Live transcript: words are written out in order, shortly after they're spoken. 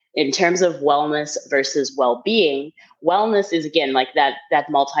in terms of wellness versus well-being, wellness is again like that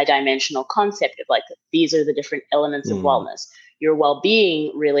multidimensional concept of like these are the different elements of wellness. Your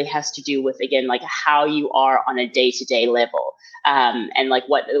well-being really has to do with again like how you are on a day-to-day level, and like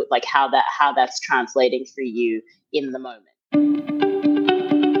what like how that's translating for you in the moment.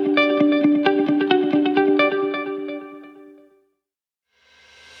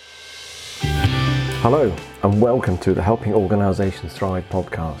 Hello and welcome to the Helping Organisations Thrive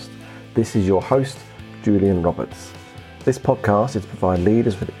podcast. This is your host, Julian Roberts. This podcast is to provide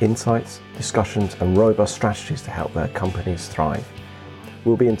leaders with insights, discussions and robust strategies to help their companies thrive.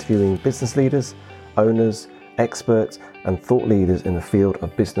 We'll be interviewing business leaders, owners, experts and thought leaders in the field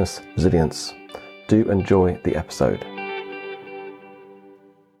of business resilience. Do enjoy the episode.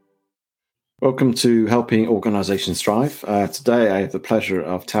 Welcome to Helping Organisations Thrive. Today I have the pleasure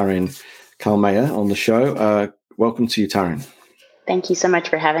of Taryn Kalmeyer on the show. Welcome to you, Taryn. Thank you so much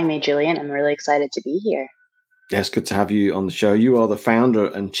for having me, Julian. I'm really excited to be here. Yes, good to have you on the show. You are the founder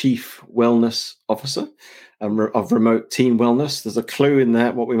and chief wellness officer of Remote Team Wellness. There's a clue in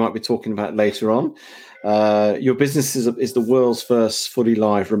there what we might be talking about later on. Your business is the world's first fully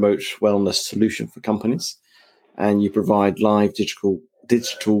live remote wellness solution for companies, and you provide live digital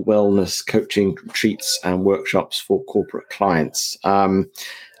wellness coaching retreats and workshops for corporate clients.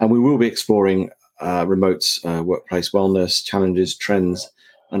 And we will be exploring remote workplace wellness, challenges, trends,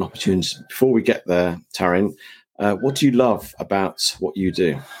 and opportunities. Before we get there, Taryn, what do you love about what you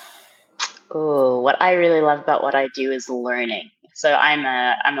do? Oh, what I really love about what I do is learning. So I'm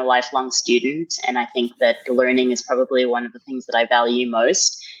a lifelong student, and I think that learning is probably one of the things that I value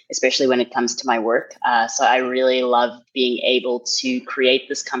most, especially when it comes to my work. So I really love being able to create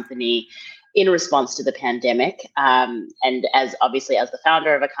this company in response to the pandemic. And as the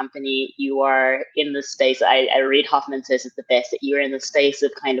founder of a company, you are in the space, I Reid Hoffman says it's the best, that you are in the space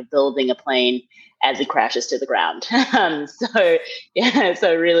of kind of building a plane as it crashes to the ground.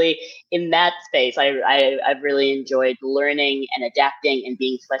 So really in that space, I've really enjoyed learning and adapting and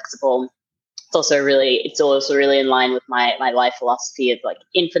being flexible. It's also really in line with my life philosophy of like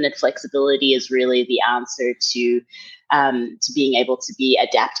infinite flexibility is really the answer to being able to be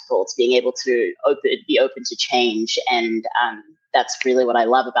adaptable, to being able to be open to change. And that's really what I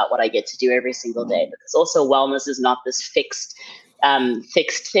love about what I get to do every single day, because also wellness is not this fixed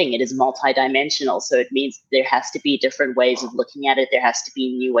thing. It is multidimensional. So it means there has to be different ways of looking at it. There has to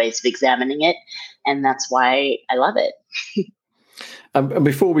be new ways of examining it. And that's why I love it. And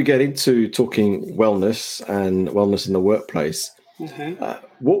before we get into talking wellness and wellness in the workplace,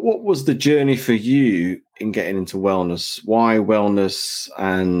 what was the journey for you in getting into wellness? Why wellness,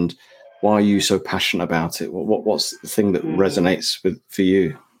 and why are you so passionate about it? What's the thing that resonates for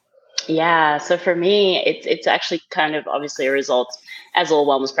you? Yeah, so for me, it's actually kind of obviously a result, as all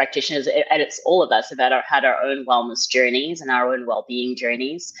wellness practitioners, and it's all of us have had our own wellness journeys and our own well-being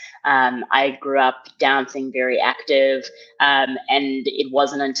journeys. I grew up dancing, very active, and it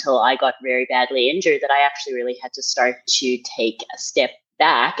wasn't until I got very badly injured that I actually really had to start to take a step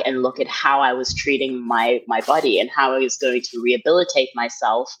back and look at how I was treating my body and how I was going to rehabilitate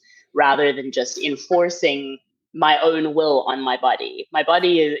myself rather than just enforcing my own will on my body.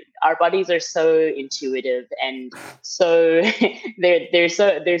 Our bodies are so intuitive, and so they're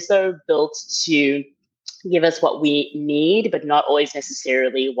so built to give us what we need, but not always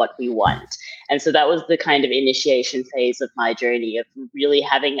necessarily what we want. And so that was the kind of initiation phase of my journey, of really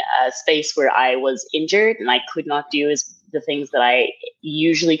having a space where I was injured and I could not do the things that I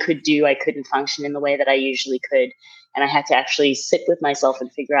usually could do. I couldn't function in the way that I usually could. And I had to actually sit with myself and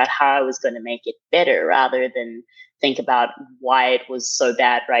figure out how I was going to make it better rather than think about why it was so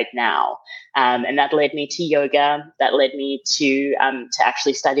bad right now. And that led me to yoga. That led me to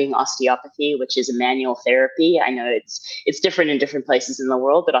actually studying osteopathy, which is a manual therapy. I know it's different in different places in the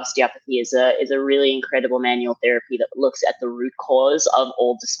world, but osteopathy is a really incredible manual therapy that looks at the root cause of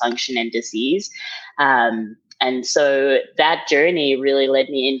all dysfunction and disease. And so that journey really led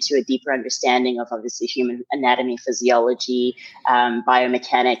me into a deeper understanding of obviously human anatomy, physiology,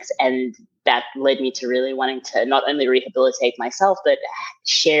 biomechanics, and that led me to really wanting to not only rehabilitate myself, but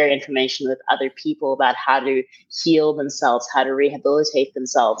share information with other people about how to heal themselves, how to rehabilitate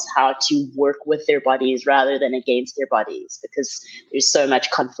themselves, how to work with their bodies rather than against their bodies, because there's so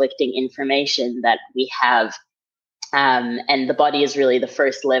much conflicting information that we have. And the body is really the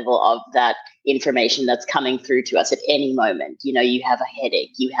first level of that information that's coming through to us at any moment. You know, you have a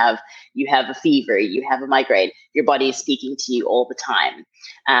headache, you have a fever, you have a migraine. Your body is speaking to you all the time,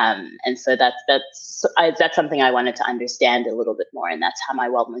 and so that's something I wanted to understand a little bit more, and that's how my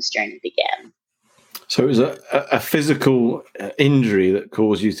wellness journey began. So it was a physical injury that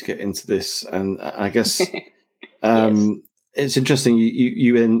caused you to get into this, and I guess Yes, it's interesting.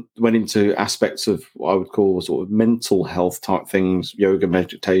 You went into aspects of what I would call sort of mental health type things, yoga,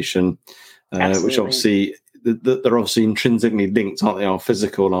 meditation, which absolutely. obviously they're obviously intrinsically linked, aren't they? Our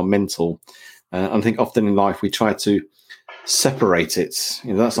physical and our mental. I think often in life we try to separate it.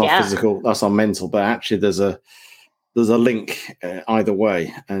 That's our Yeah, physical, that's our mental, but actually there's a link either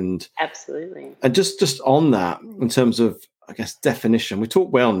way. absolutely. And just on that, in terms of, I guess, definition, we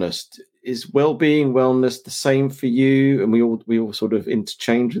talk wellness. Is well-being, wellness the same for you? And we all sort of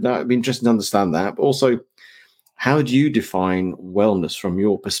interchange with that. It'd be interesting to understand that. But also, how do you define wellness from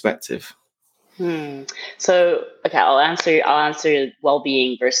your perspective? Hmm. So, okay, I'll answer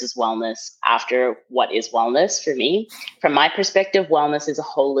well-being versus wellness after what is wellness for me. From my perspective, wellness is a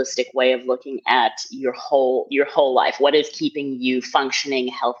holistic way of looking at your whole life. What is keeping you functioning,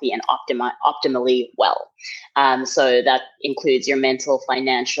 healthy, and optimally well? So that includes your mental,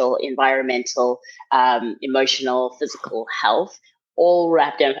 financial, environmental, emotional, physical health, all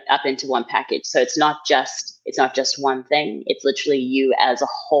wrapped up into one package. So it's not just one thing. It's literally you as a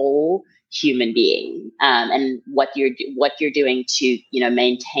whole human being, and what you're doing to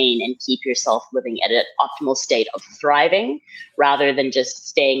maintain and keep yourself living at an optimal state of thriving, rather than just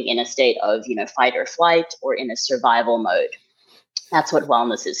staying in a state of fight or flight or in a survival mode. That's what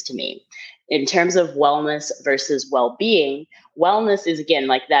wellness is to me. In terms of wellness versus well-being, wellness is again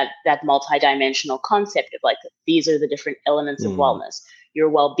like that multidimensional concept of like these are the different elements of Mm, wellness. Your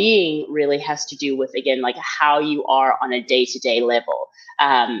well-being really has to do with again like how you are on a day-to-day level,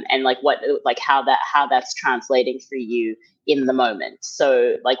 and like how that's translating for you in the moment.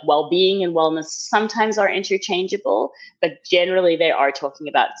 So like well-being and wellness sometimes are interchangeable, but generally they are talking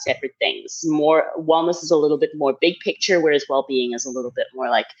about separate things. More wellness is a little bit more big picture, whereas well-being is a little bit more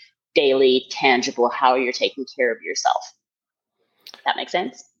like daily, tangible, how you're taking care of yourself. That makes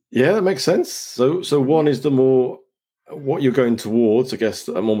sense? yeah, that makes sense. So one is the more what you're going towards, I guess,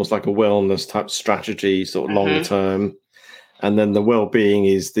 almost like a wellness type strategy, sort of longer Mm-hmm. term, and then the well-being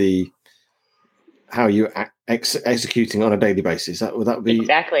is the how you executing on a daily basis. Would that be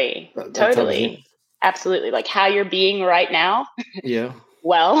Exactly. that type of Totally. thing? Absolutely. Like how you're being right now. Yeah.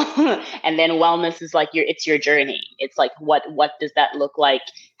 Well, and then wellness is like it's your journey. It's like what does that look like?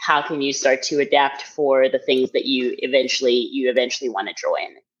 How can you start to adapt for the things that you eventually want to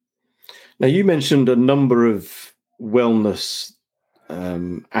join? Now you mentioned a number of wellness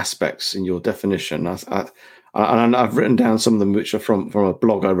aspects in your definition. And I've written down some of them, which are from a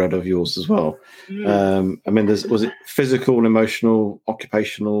blog I read of yours as well. Mm, I mean, was it physical, emotional,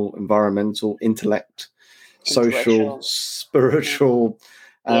 occupational, environmental, intellect, social, intellectual. Mm, spiritual?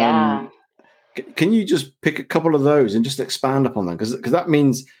 yeah. Um, can you just pick a couple of those and just expand upon them? Because that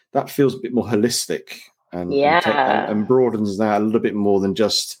means that feels a bit more holistic and Yeah. broadens that a little bit more than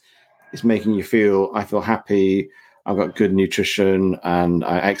just it's making you feel. I feel happy. I've got good nutrition and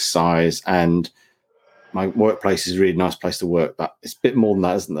I exercise and my workplace is a really nice place to work. But it's a bit more than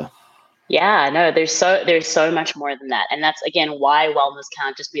that, isn't there? Yeah, no, there's so much more than that. And that's again why wellness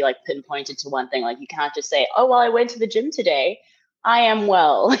can't just be like pinpointed to one thing. Like you can't just say, "Oh, well, I went to the gym today. I am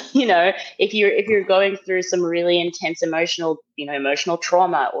well." If you're going through some really intense emotional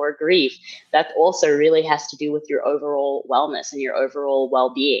trauma or grief, that also really has to do with your overall wellness and your overall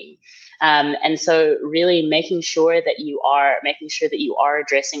well-being. And so really making sure that you are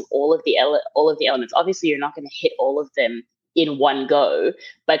addressing all of the elements. Obviously, you're not going to hit all of them in one go,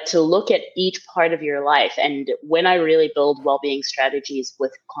 but to look at each part of your life. And when I really build well-being strategies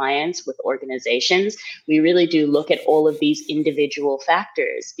with clients, with organizations, we really do look at all of these individual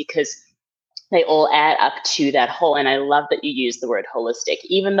factors because they all add up to that whole. And I love that you use the word holistic,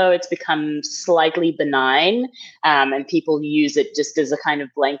 even though it's become slightly benign, and people use it just as a kind of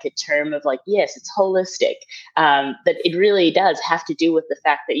blanket term of like, yes, it's holistic. But it really does have to do with the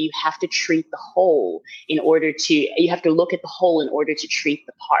fact that you have to treat the whole you have to look at the whole in order to treat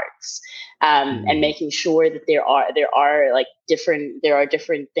the parts. And Mm. making sure that there are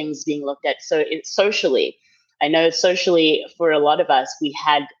different things being looked at. So socially, I know socially, for a lot of us, we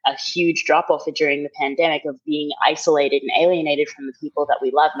had a huge drop off during the pandemic of being isolated and alienated from the people that we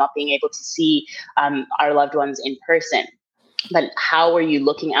love, not being able to see our loved ones in person. But how were you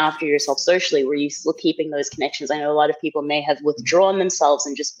looking after yourself socially? Were you still keeping those connections? I know a lot of people may have withdrawn themselves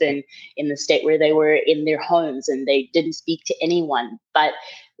and just been in the state where they were in their homes and they didn't speak to anyone. But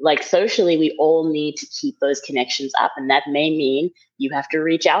like socially, we all need to keep those connections up. And that may mean you have to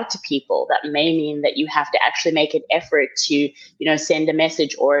reach out to people. That may mean that you have to actually make an effort to, send a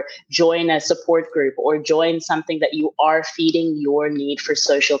message or join a support group or join something that you are feeding your need for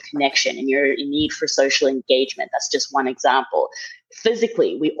social connection and your need for social engagement. That's just one example.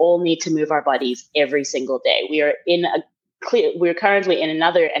 Physically, we all need to move our bodies every single day. We're currently in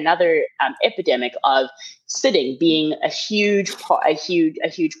another epidemic of sitting being a huge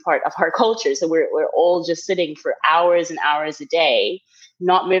part of our culture. So we're all just sitting for hours and hours a day,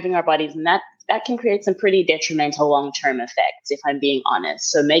 not moving our bodies, and that can create some pretty detrimental long-term effects, if I'm being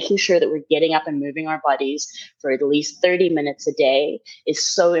honest. So making sure that we're getting up and moving our bodies for at least 30 minutes a day is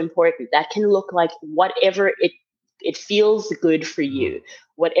so important. That can look like whatever it feels good for you,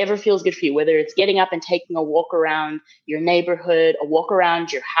 whatever feels good for you, whether it's getting up and taking a walk around your neighborhood, a walk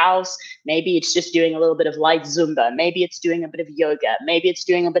around your house. Maybe it's just doing a little bit of light Zumba. Maybe it's doing a bit of yoga. Maybe it's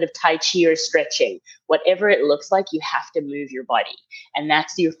doing a bit of Tai Chi or stretching. Whatever it looks like, you have to move your body. And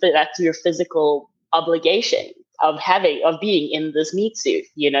that's your physical obligation of being in this meat suit.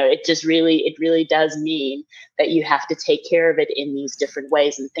 It really does mean that you have to take care of it in these different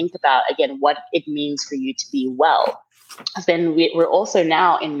ways and think about, again, what it means for you to be well. Then we're also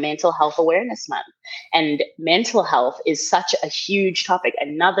now in Mental Health Awareness Month, and mental health is such a huge topic.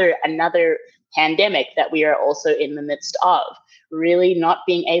 Another pandemic that we are also in the midst of, really not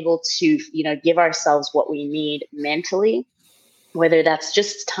being able to, give ourselves what we need mentally, whether that's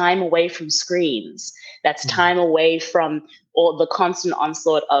just time away from screens, that's time away from all the constant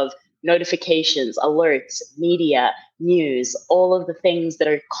onslaught of notifications, alerts, media, news, all of the things that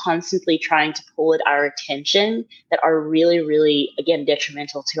are constantly trying to pull at our attention that are really, really, again,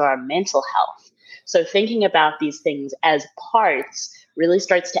 detrimental to our mental health. So thinking about these things as parts really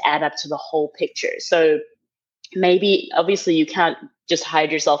starts to add up to the whole picture. So maybe, obviously, you can't just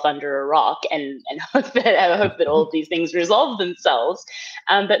hide yourself under a rock and hope that all of these things resolve themselves.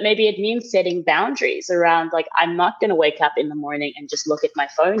 But maybe it means setting boundaries around, like, I'm not going to wake up in the morning and just look at my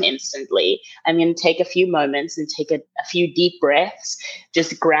phone instantly. I'm going to take a few moments and take a few deep breaths,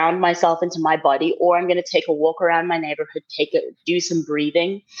 just ground myself into my body, or I'm going to take a walk around my neighborhood, do some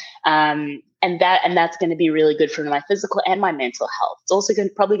breathing. And that's going to be really good for my physical and my mental health. It's also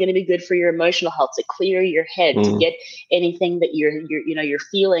probably going to be good for your emotional health, to clear your head, to get anything that you're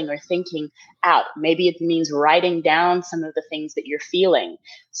feeling or thinking out. Maybe it means writing down some of the things that you're feeling.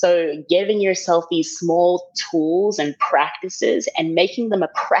 So giving yourself these small tools and practices and making them a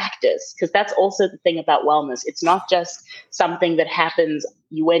practice, because that's also the thing about wellness. It's not just something that happens.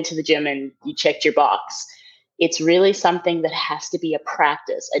 You went to the gym and you checked your box. It's really something that has to be a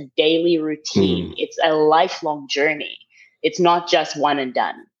practice, a daily routine. It's a lifelong journey. It's not just one and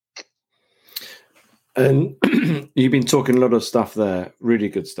done. And you've been talking a lot of stuff there, really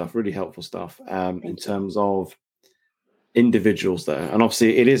good stuff, really helpful stuff in terms of individuals there. And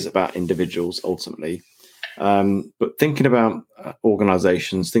obviously it is about individuals ultimately. But thinking about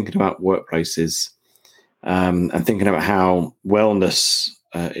organizations, thinking about workplaces, and thinking about how wellness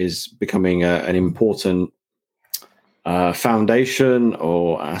is becoming an important foundation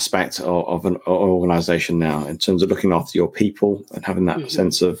or aspect of an organization now, in terms of looking after your people and having that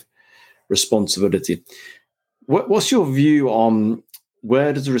sense of responsibility. What's your view on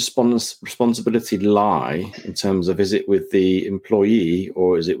where does the responsibility lie in terms of, is it with the employee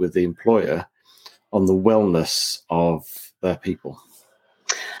or is it with the employer on the wellness of their people?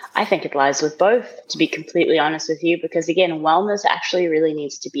 I think it lies with both, to be completely honest with you, because again, wellness actually really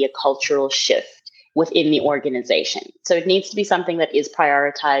needs to be a cultural shift within the organization. So it needs to be something that is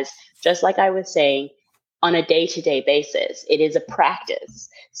prioritized, just like I was saying, on a day-to-day basis. It is a practice.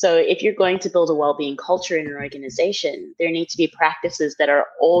 So if you're going to build a well-being culture in an organization, there need to be practices that are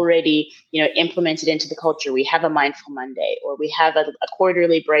already, implemented into the culture. We have a Mindful Monday, or we have a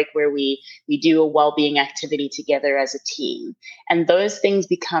quarterly break where we do a well-being activity together as a team. And those things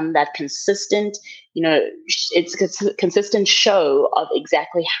become that consistent, it's a consistent show of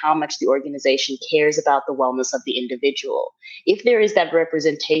exactly how much the organization cares about the wellness of the individual. If there is that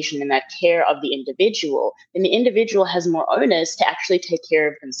representation and that care of the individual, then the individual has more onus to actually take care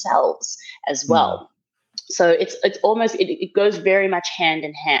of themselves as well. So it's almost, it goes very much hand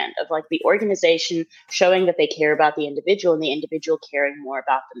in hand, of like the organization showing that they care about the individual and the individual caring more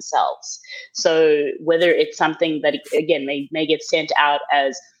about themselves. So whether it's something that, again, may get sent out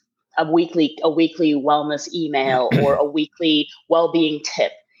as a weekly wellness email or a weekly well-being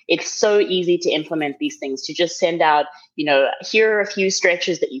tip. It's so easy to implement these things, to just send out, here are a few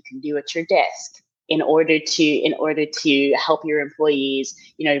stretches that you can do at your desk in order to help your employees,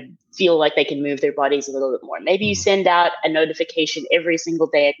 feel like they can move their bodies a little bit more. Maybe you send out a notification every single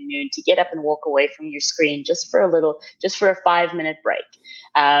day at noon to get up and walk away from your screen just for a 5-minute break.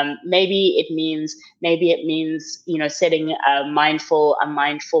 Maybe it means, setting a mindful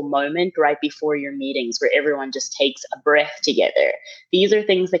moment right before your meetings where everyone just takes a breath together. These are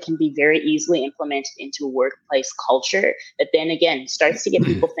things that can be very easily implemented into a workplace culture that then again starts to get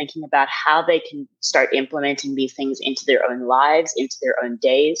people thinking about how they can start implementing these things into their own lives, into their own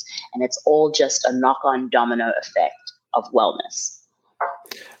days. And it's all just a knock-on domino effect of wellness.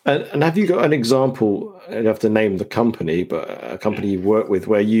 And have you got an example, you have to name the company, but a company you've worked with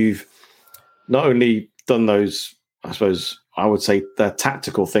where you've not only done those, I suppose, I would say the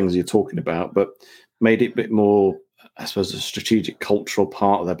tactical things you're talking about, but made it a bit more, I suppose, a strategic cultural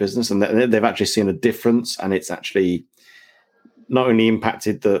part of their business, and they've actually seen a difference, and it's actually not only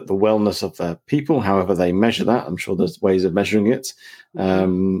impacted the wellness of their people, however they measure that. I'm sure there's ways of measuring it.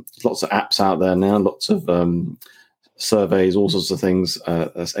 Lots of apps out there now, lots of surveys, all sorts of things,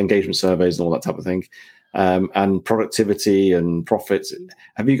 engagement surveys and all that type of thing, and productivity and profits.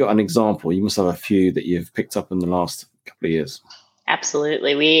 Have you got an example? You must have a few that you've picked up in the last couple of years.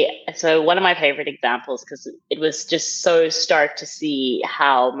 Absolutely. So one of my favorite examples, because it was just so stark to see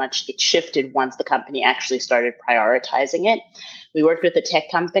how much it shifted once the company actually started prioritizing it. We worked with a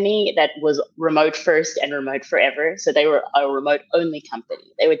tech company that was remote first and remote forever. So they were a remote only company.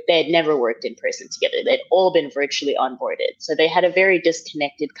 They had never worked in person together. They'd all been virtually onboarded. So they had a very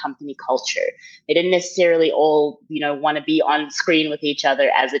disconnected company culture. They didn't necessarily all, want to be on screen with each other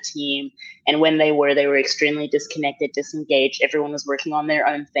as a team. And when they were extremely disconnected, disengaged. Everyone was working on their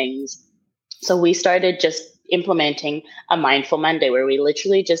own things. So we started just implementing a Mindful Monday where we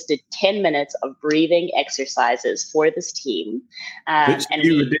literally just did 10 minutes of breathing exercises for this team. And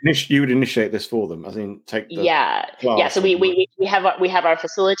you would initiate this for them, as in take the class. So we have our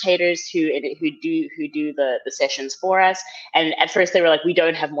facilitators who do the sessions for us. And at first they were like, we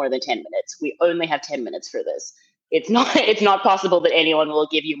don't have more than 10 minutes. We only have 10 minutes for this. It's not possible that anyone will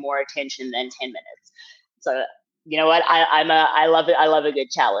give you more attention than 10 minutes. So you know what? I love it. I love a good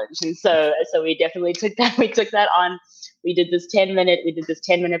challenge, and so we definitely took that. We took that on. We did this 10 minute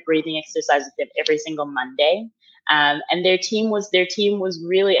breathing exercise with them every single Monday, and their team was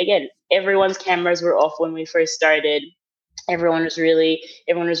really, again, everyone's cameras were off when we first started. Everyone was really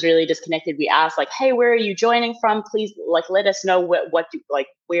disconnected. We asked like, hey, where are you joining from? Please, let us know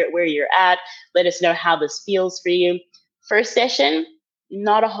where you're at. Let us know how this feels for you. First session,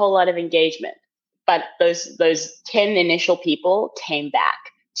 not a whole lot of engagement. But those 10 initial people came back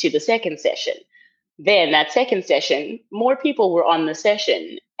to the second session. Then that second session, more people were on the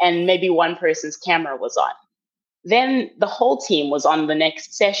session and maybe one person's camera was on. Then the whole team was on the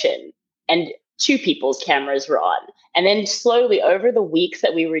next session and 2 people's cameras were on. And then slowly over the weeks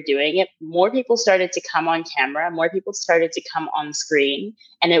that we were doing it, more people started to come on camera, more people started to come on screen.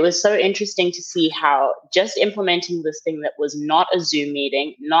 And it was so interesting to see how just implementing this thing that was not a Zoom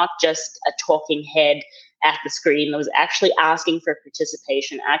meeting, not just a talking head at the screen, that was actually asking for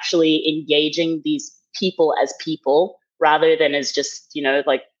participation, actually engaging these people as people rather than as just,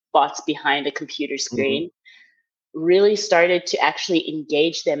 bots behind a computer screen, really started to actually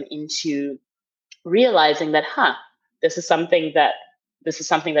engage them into realizing that, this is something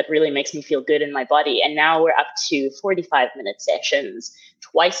that really makes me feel good in my body. And now we're up to 45-minute sessions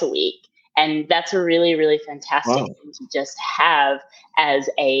twice a week. And that's a really, really fantastic thing to just have as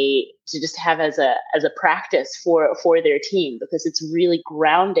a practice for their team, because it's really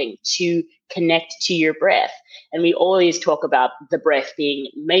grounding to connect to your breath. And we always talk about the breath being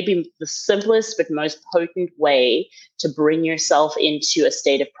maybe the simplest but most potent way to bring yourself into a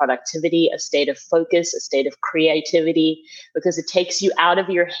state of productivity, a state of focus, a state of creativity, because it takes you out of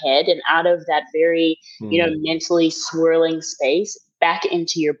your head and out of that very, mentally swirling space back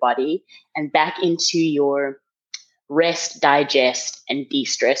into your body and back into your rest, digest, and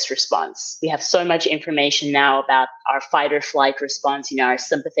de-stress response. We have so much information now about our fight or flight response, our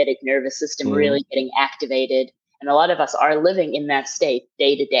sympathetic nervous system really getting activated. And a lot of us are living in that state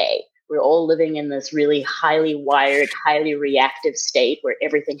day to day. We're all living in this really highly wired, highly reactive state where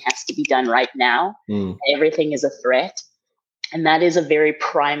everything has to be done right now. And everything is a threat. And that is a very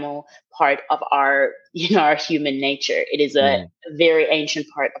primal part of our human nature. It is a very ancient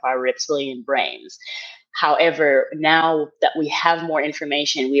part of our reptilian brains. However, now that we have more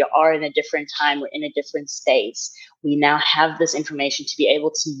information, we are in a different time, we're in a different space. We now have this information to be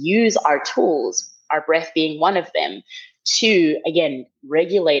able to use our tools, our breath being one of them, to, again,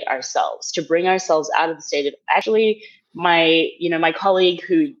 regulate ourselves, to bring ourselves out of the state of, actually, my colleague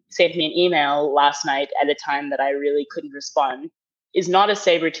who sent me an email last night at a time that I really couldn't respond, is not a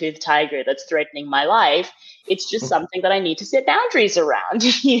saber-toothed tiger that's threatening my life. It's just something that I need to set boundaries around,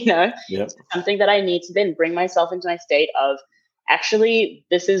 Yep. It's something that I need to then bring myself into my state of, actually,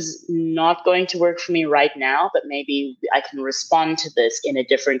 this is not going to work for me right now, but maybe I can respond to this in a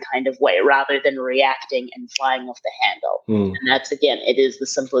different kind of way rather than reacting and flying off the handle. And that's, again, it is the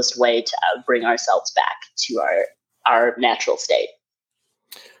simplest way to bring ourselves back to our natural state.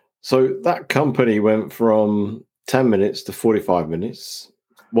 So that company went from 10 minutes to 45 minutes,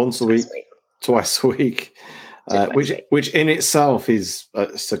 once a week, twice a week, which in itself is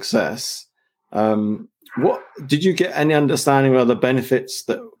a success. What did you get any understanding of the benefits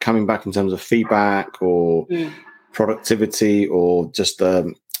that coming back in terms of feedback or productivity or just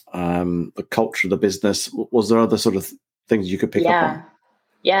the culture of the business? Was there other sort of things you could pick up on?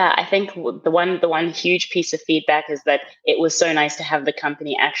 Yeah, I think the one huge piece of feedback is that it was so nice to have the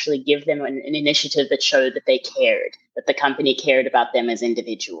company actually give them an initiative that showed that they cared, that the company cared about them as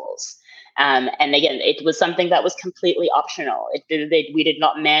individuals. And again, it was something that was completely optional. We did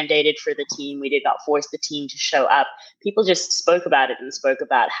not mandate it for the team. We did not force the team to show up. People just spoke about it and spoke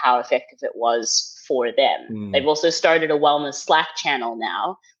about how effective it was for them. They've also started a wellness Slack channel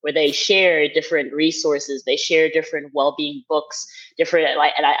now where they share different resources. They share different well-being books,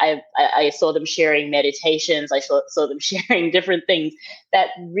 I saw them sharing meditations. I saw them sharing different things that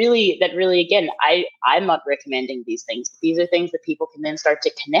really, again, I'm not recommending these things, but these are things that people can then start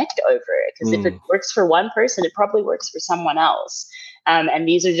to connect over. Because if it works for one person, it probably works for someone else. And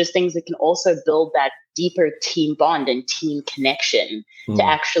these are just things that can also build that deeper team bond and team connection to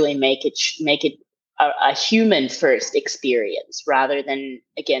actually make it a human first experience rather than,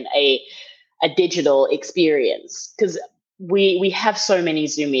 again, a digital experience. Because we have so many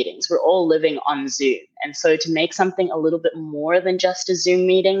Zoom meetings. We're all living on Zoom. And so to make something a little bit more than just a Zoom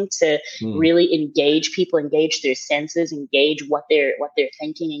meeting, to really engage people, engage their senses, engage what they're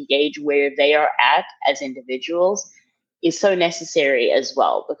thinking, engage where they are at as individuals, is so necessary as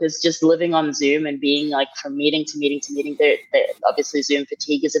well. Because just living on Zoom and being like from meeting to meeting to meeting, obviously Zoom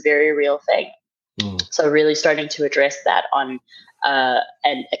fatigue is a very real thing. So really starting to address that on a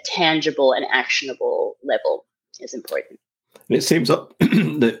tangible and actionable level is important. And it seems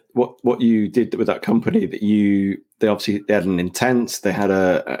that what you did with that company, that they had an intent, they had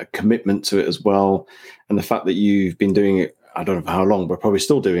a commitment to it as well, and the fact that you've been doing it, I don't know for how long, but probably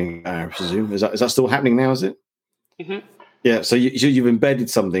still doing. I presume is that still happening now? Is it? Mm-hmm. Yeah. So you've embedded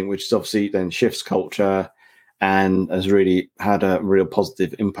something which is obviously then shifts culture and has really had a real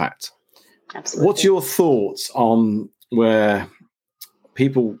positive impact. Absolutely. What's your thoughts on where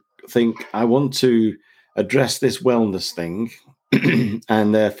people think, I want to address this wellness thing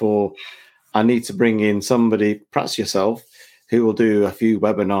and therefore I need to bring in somebody, perhaps yourself, who will do a few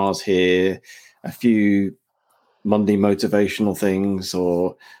webinars here, a few Monday motivational things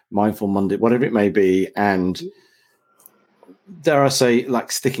or Mindful Monday, whatever it may be, and dare I say,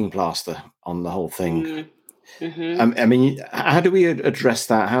 like sticking plaster on the whole thing. I mean, how do we address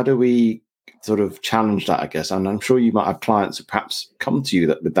that? How do we sort of challenge that, I guess? And I'm sure you might have clients who perhaps come to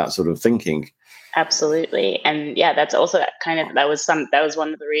you with that sort of thinking. Absolutely. And yeah, that's also that was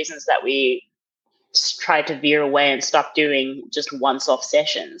one of the reasons that we tried to veer away and stop doing just once-off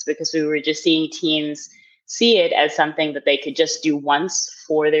sessions, because we were just seeing teams see it as something that they could just do once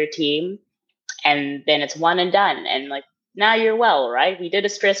for their team. And then it's one and done. And like, now you're well, right? We did a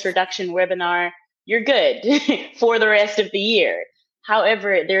stress reduction webinar. You're good for the rest of the year.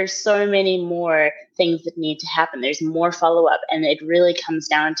 However, there's so many more things that need to happen. There's more follow-up, and it really comes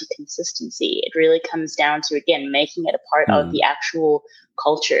down to consistency. It really comes down to, again, making it a part of the actual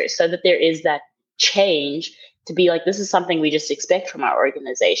culture so that there is that change to be like, this is something we just expect from our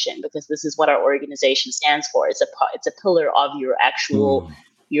organization because this is what our organization stands for. It's a pillar of your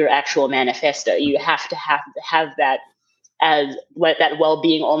actual manifesto. You have to have that as that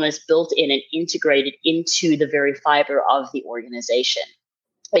well-being almost built in and integrated into the very fiber of the organization.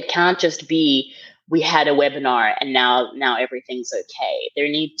 It can't just be, we had a webinar and now everything's okay. There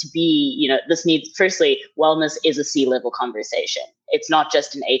need to be, firstly, wellness is a C-level conversation. It's not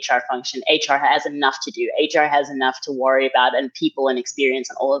just an HR function. HR has enough to do. HR has enough to worry about, and people and experience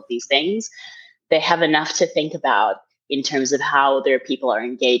and all of these things. They have enough to think about in terms of how their people are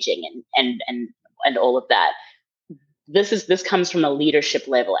engaging and all of that. this comes from a leadership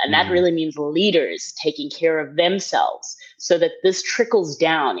level, and that really means leaders taking care of themselves so that this trickles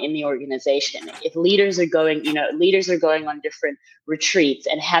down in the organization. If leaders are going, leaders are going on different retreats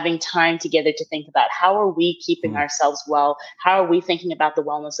and having time together to think about how are we keeping ourselves well, how are we thinking about the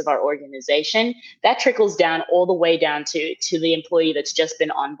wellness of our organization, that trickles down all the way down to the employee that's just been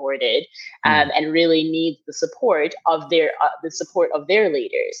onboarded and really needs the support of their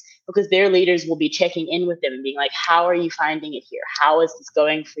leaders, because their leaders will be checking in with them and being like, how are you finding it here? How is this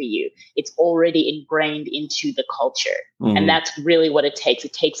going for you? It's already ingrained into the culture. And that's really what it takes.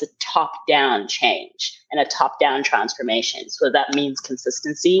 It takes a top-down change and a top-down transformation. So that means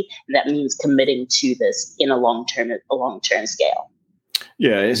consistency, and that means committing to this in a long-term scale.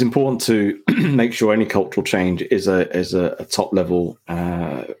 Yeah, it's important to make sure any cultural change is a top-level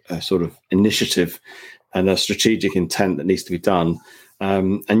sort of initiative and a strategic intent that needs to be done.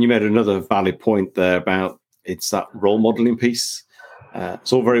 And you made another valid point there about it's that role modeling piece.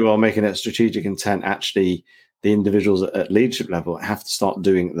 It's all very well making it a strategic intent. Actually, the individuals at leadership level have to start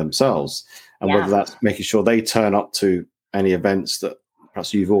doing it themselves. And whether that's making sure they turn up to any events that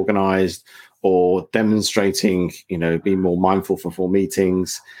perhaps you've organized, or demonstrating, being more mindful for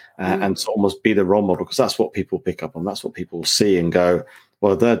meetings and to almost be the role model, because that's what people pick up on. That's what people see and go,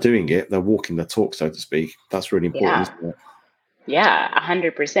 well, they're doing it. They're walking the talk, so to speak. That's really important, isn't it? Yeah,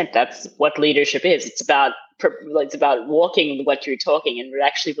 100%. That's what leadership is. It's about walking what you're talking and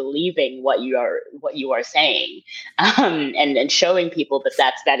actually believing what you are saying, and showing people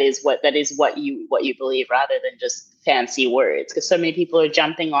that is what you believe, rather than just fancy words. Because so many people are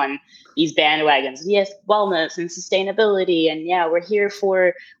jumping on these bandwagons. Yes, wellness and sustainability, and yeah, we're here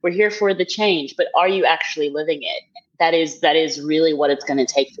for the change. But are you actually living it? That is really what it's going to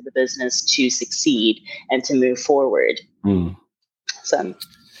take for the business to succeed and to move forward.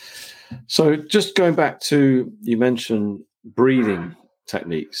 So just going back to, you mentioned breathing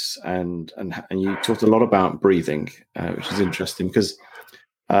techniques, and you talked a lot about breathing, which is interesting because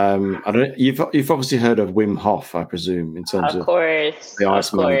I don't know, you've obviously heard of Wim Hof, I presume, in terms of the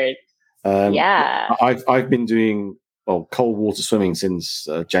Iceman. Yeah, I've been doing cold water swimming since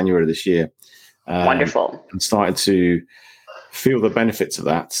January this year. Wonderful. And started to feel the benefits of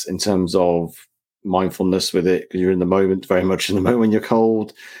that in terms of mindfulness with it, because you're in the moment, very much in the moment when you're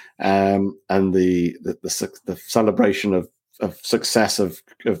cold, and the celebration of success of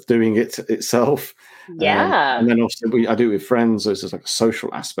doing it itself. And then also I do it with friends, so it's just like a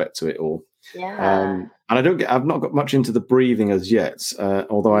social aspect to it all. And I've not got much into the breathing as yet,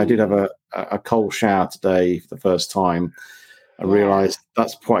 although I did have a cold shower today for the first time. I realized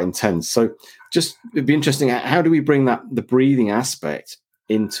that's quite intense. So just, it'd be interesting, how do we bring the breathing aspect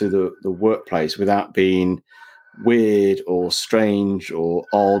into the workplace without being weird or strange or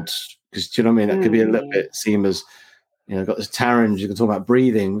odd? Because, do you know what I mean? That could be a little bit seem as, got this Taryn, you can talk about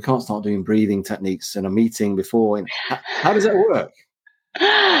breathing. We can't start doing breathing techniques in a meeting before. How does that work?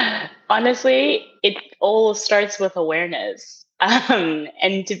 Honestly, it all starts with awareness.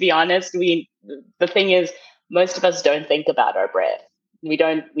 And to be honest, the thing is, most of us don't think about our breath. We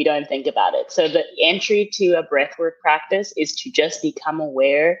don't think about it. So the entry to a breathwork practice is to just become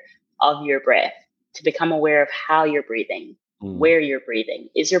aware of your breath, to become aware of how you're breathing, where you're breathing.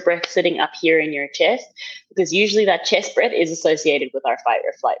 Is your breath sitting up here in your chest? Because usually that chest breath is associated with our fight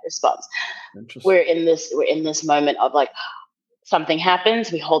or flight response. We're in this moment of like, something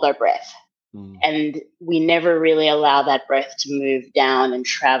happens, we hold our breath. And we never really allow that breath to move down and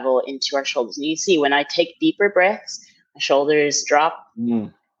travel into our shoulders. And you see, when I take deeper breaths, my shoulders drop,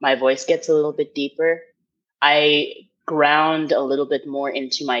 my voice gets a little bit deeper. I ground a little bit more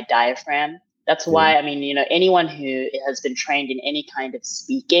into my diaphragm. That's why, anyone who has been trained in any kind of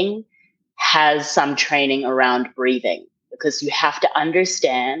speaking has some training around breathing, because you have to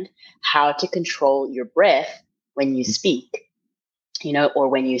understand how to control your breath when you speak, or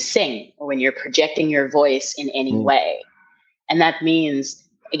when you sing, or when you're projecting your voice in any way. And that means,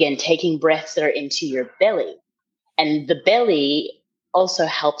 again, taking breaths that are into your belly. And the belly also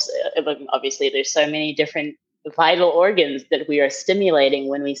helps. Obviously, there's so many different vital organs that we are stimulating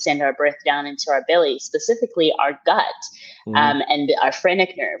when we send our breath down into our belly, specifically our gut and our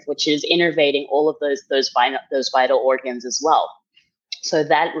phrenic nerve, which is innervating all of those vital organs as well. So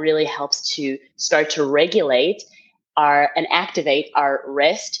that really helps to start to regulate and activate our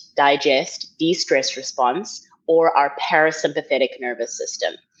rest, digest, de-stress response, or our parasympathetic nervous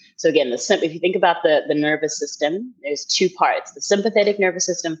system. So again, if you think about the nervous system, there's two parts: the sympathetic nervous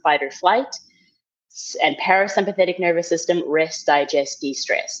system, fight or flight, and parasympathetic nervous system, rest, digest,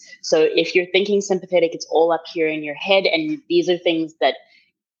 de-stress. So if you're thinking sympathetic, it's all up here in your head. And these are things that,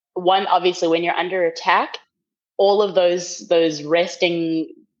 one, obviously, when you're under attack, all of those resting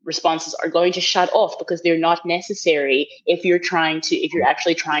responses are going to shut off because they're not necessary if you're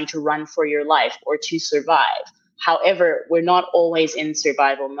actually trying to run for your life or to survive. However, we're not always in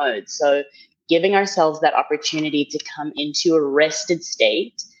survival mode. So giving ourselves that opportunity to come into a rested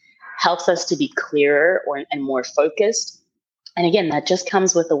state helps us to be clearer and more focused. And again, that just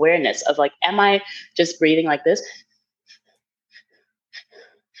comes with awareness of like, am I just breathing like this?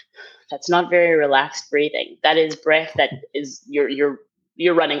 That's not very relaxed breathing. That is breath that is you're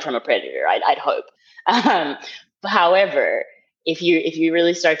running from a predator. I'd hope. However, if you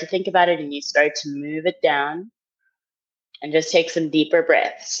really start to think about it and you start to move it down and just take some deeper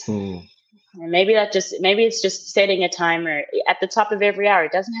breaths. And maybe it's just setting a timer at the top of every hour.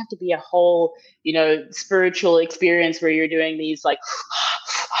 It doesn't have to be a whole, spiritual experience where you're doing these like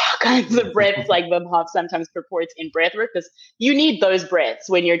kinds of breaths like Wim Hof sometimes purports in breath work, because you need those breaths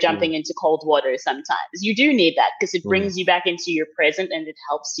when you're jumping into cold water sometimes. You do need that because it brings you back into your present, and it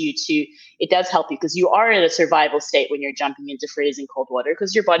does help you because you are in a survival state when you're jumping into freezing cold water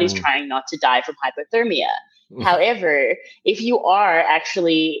because your body's trying not to die from hypothermia. However, if you are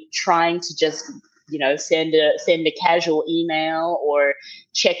actually trying to just, send a casual email or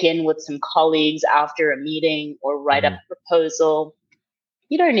check in with some colleagues after a meeting or write up a proposal,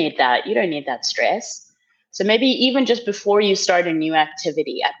 you don't need that. You don't need that stress. So maybe even just before you start a new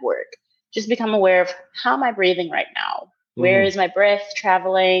activity at work, just become aware of, how am I breathing right now? Where is my breath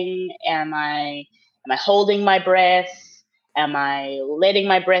traveling? Am I holding my breath? Am I letting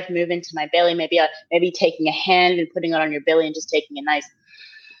my breath move into my belly? Maybe taking a hand and putting it on your belly and just taking a nice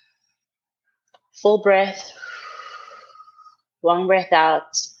full breath, long breath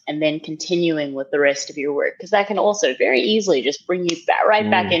out, and then continuing with the rest of your work. Because that can also very easily just bring you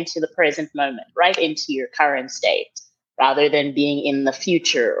back into the present moment, right into your current state, rather than being in the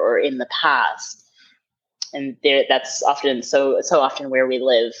future or in the past. And that's often so often where we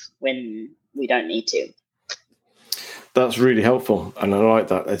live when we don't need to. That's really helpful. And I like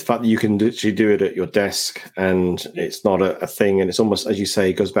that. The fact that you can literally do it at your desk and it's not a thing. And it's almost, as you say,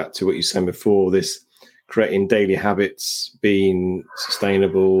 it goes back to what you said before, this creating daily habits, being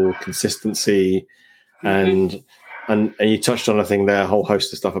sustainable, consistency. And you touched on, I think, there, a whole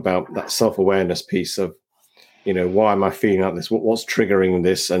host of stuff about that self-awareness piece of, why am I feeling like this? What's triggering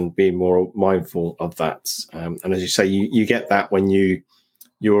this? And being more mindful of that. And as you say, you get that when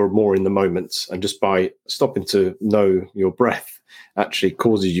you're more in the moment, and just by stopping to know your breath actually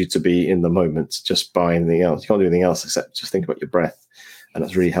causes you to be in the moment just by anything else. You can't do anything else except just think about your breath. And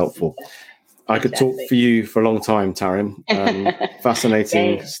that's really helpful. I could talk for you for a long time, Taryn.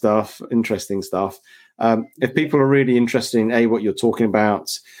 Fascinating stuff, interesting stuff. If people are really interested in what you're talking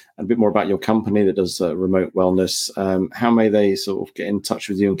about and a bit more about your company that does remote wellness, how may they sort of get in touch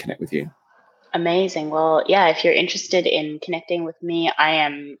with you and connect with you? Amazing. Well, yeah, if you're interested in connecting with me, I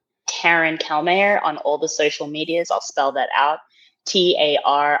am Taryn Kellmeyer on all the social medias. I'll spell that out.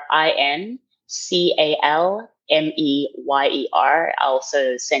 TarinCalmeyer. I'll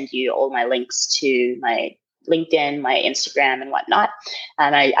also send you all my links to my LinkedIn, my Instagram, and whatnot.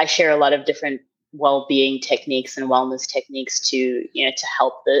 And I share a lot of different well-being techniques and wellness techniques to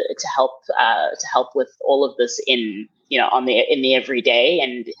help with all of this in the everyday,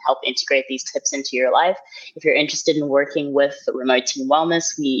 and help integrate these tips into your life. If you're interested in working with Remote Team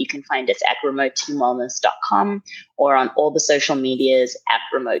Wellness, you can find us at remoteteamwellness.com or on all the social medias at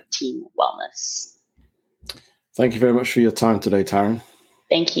Remote Team Wellness. Thank you very much for your time today, Taryn.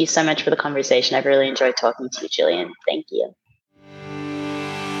 Thank you so much for the conversation. I've really enjoyed talking to you, Julian. Thank you.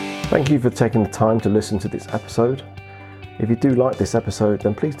 Thank you for taking the time to listen to this episode. If you do like this episode,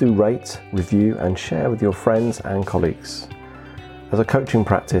 then please do rate, review, and share with your friends and colleagues. As a coaching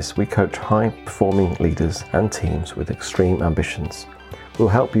practice, we coach high-performing leaders and teams with extreme ambitions. We'll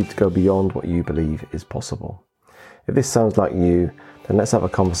help you to go beyond what you believe is possible. If this sounds like you, then let's have a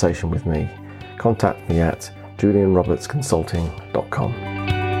conversation with me. Contact me at julianrobertsconsulting.com.